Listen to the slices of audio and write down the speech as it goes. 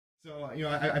So,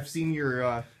 I've seen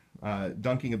your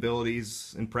dunking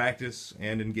abilities in practice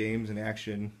and in games and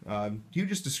action. Do you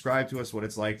just describe to us what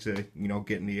it's like to,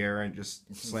 get in the air and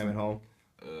just slam it home?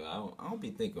 I don't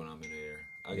be thinking when I'm in the air.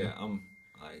 Yeah.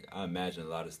 I imagine a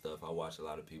lot of stuff. I watch a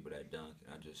lot of people that dunk,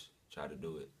 and I just try to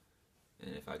do it.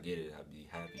 And if I get it, I'd be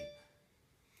happy.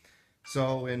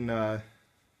 So, in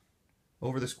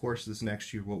over this course of this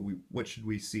next year, what should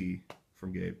we see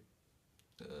from Gabe?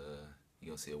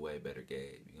 You're gonna see a way better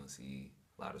Gabe. You're gonna see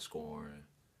a lot of scoring,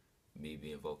 me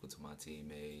being vocal to my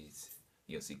teammates.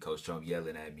 You're gonna see Coach Trump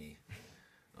yelling at me.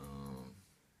 Um,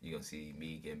 you're gonna see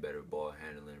me getting better at ball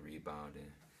handling,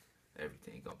 rebounding.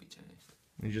 Everything gonna be changed.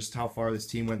 And just how far this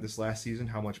team went this last season,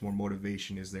 how much more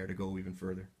motivation is there to go even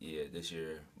further? Yeah, this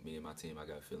year, me and my team, I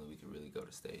got a feeling we could really go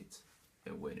to states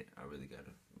and win it.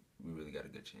 We really got a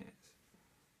good chance.